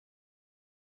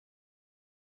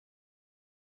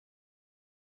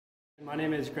My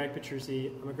name is Greg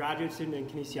Petrucci. I'm a graduate student in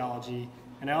kinesiology,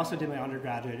 and I also did my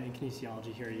undergraduate in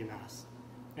kinesiology here at UMass.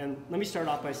 And let me start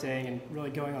off by saying, and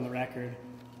really going on the record,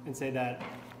 and say that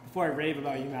before I rave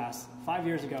about UMass, 5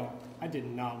 years ago, I did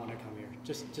not want to come here.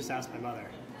 Just ask my mother.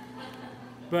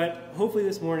 But hopefully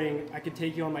this morning, I could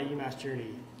take you on my UMass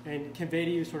journey and convey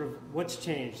to you sort of what's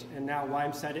changed and now why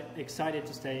I'm excited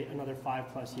to stay another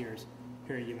 5+ years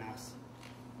here at UMass.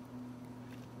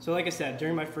 So like I said,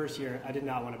 during my first year, I did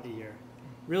not want to be here.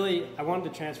 Really, I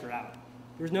wanted to transfer out.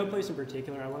 There was no place in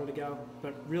particular I wanted to go,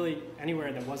 but really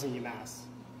anywhere that wasn't UMass.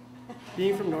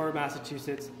 Being from Norwood,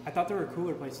 Massachusetts, I thought there were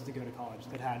cooler places to go to college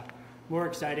that had more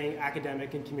exciting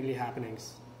academic and community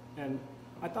happenings. And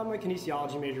I thought my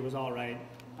kinesiology major was all right.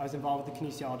 I was involved with the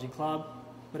kinesiology club,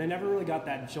 but I never really got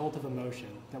that jolt of emotion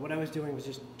that what I was doing was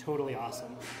just totally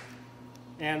awesome.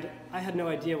 And I had no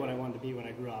idea what I wanted to be when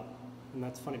I grew up. And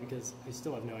that's funny because I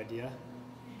still have no idea.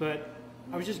 But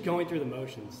I was just going through the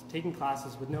motions, taking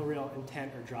classes with no real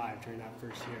intent or drive during that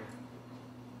first year.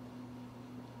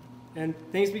 And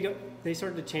they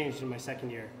started to change in my second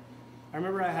year. I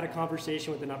remember I had a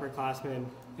conversation with an upperclassman,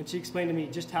 and she explained to me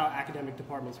just how academic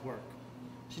departments work.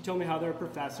 She told me how there are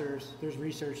professors, there's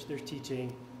research, there's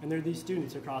teaching, and there are these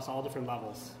students across all different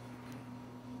levels.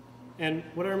 And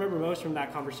what I remember most from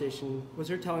that conversation was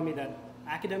her telling me that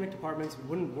academic departments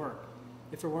wouldn't work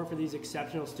if it weren't for these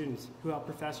exceptional students who help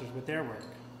professors with their work.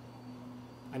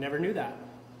 I never knew that.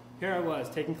 Here I was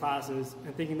taking classes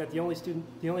and thinking that the only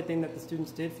thing that the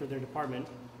students did for their department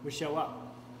was show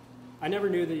up. I never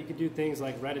knew that you could do things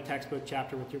like write a textbook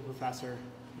chapter with your professor,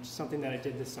 which is something that I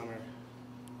did this summer.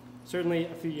 Certainly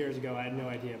a few years ago, I had no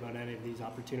idea about any of these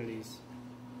opportunities.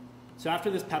 So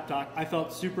after this pep talk, I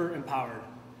felt super empowered.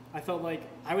 I felt like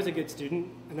I was a good student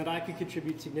and that I could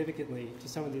contribute significantly to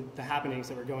some of the happenings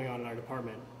that were going on in our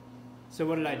department. So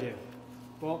what did I do?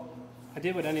 Well, I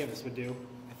did what any of us would do,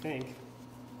 I think.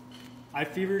 I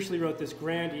feverishly wrote this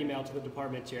grand email to the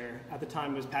department chair, at the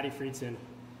time it was Patty Friedson,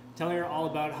 telling her all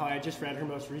about how I had just read her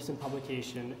most recent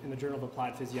publication in the Journal of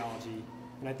Applied Physiology,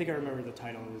 and I think I remember the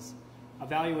title. It was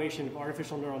Evaluation of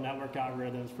Artificial Neural Network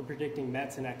Algorithms for Predicting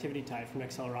METs and Activity Type from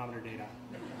Accelerometer Data.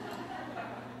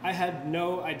 I had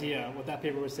no idea what that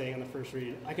paper was saying on the first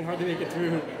read. I can hardly make it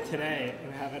through today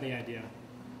and have any idea.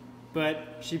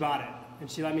 But she bought it, and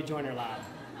she let me join her lab.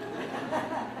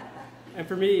 And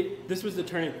for me, this was the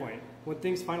turning point, when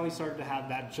things finally started to have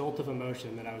that jolt of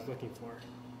emotion that I was looking for.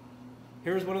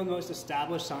 Here was one of the most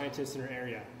established scientists in her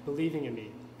area, believing in me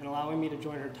and allowing me to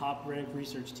join her top-ranked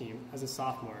research team as a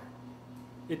sophomore.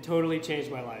 It totally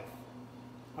changed my life.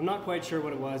 I'm not quite sure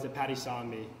what it was that Patty saw in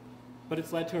me, but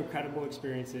it's led to incredible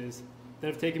experiences that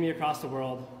have taken me across the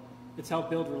world. It's helped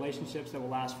build relationships that will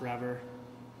last forever.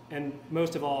 And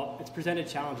most of all, it's presented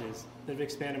challenges that have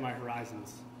expanded my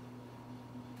horizons.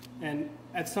 And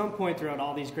at some point throughout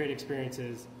all these great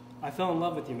experiences, I fell in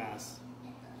love with UMass.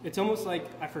 It's almost like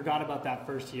I forgot about that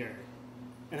first year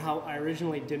and how I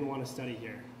originally didn't want to study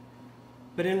here.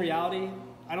 But in reality,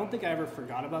 I don't think I ever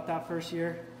forgot about that first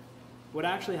year. What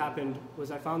actually happened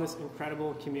was I found this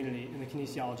incredible community in the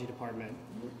kinesiology department,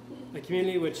 a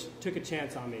community which took a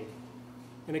chance on me,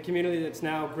 and a community that's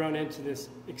now grown into this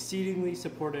exceedingly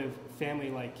supportive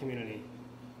family-like community.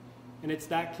 And it's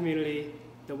that community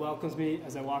that welcomes me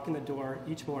as I walk in the door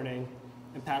each morning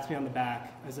and pats me on the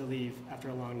back as I leave after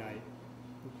a long night.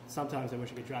 Sometimes I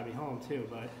wish it could drive me home too,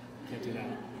 but can't do that.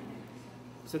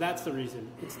 So that's the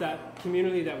reason. It's that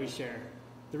community that we share,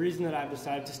 the reason that I've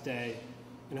decided to stay,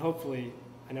 and hopefully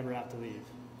I never have to leave.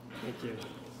 Thank you.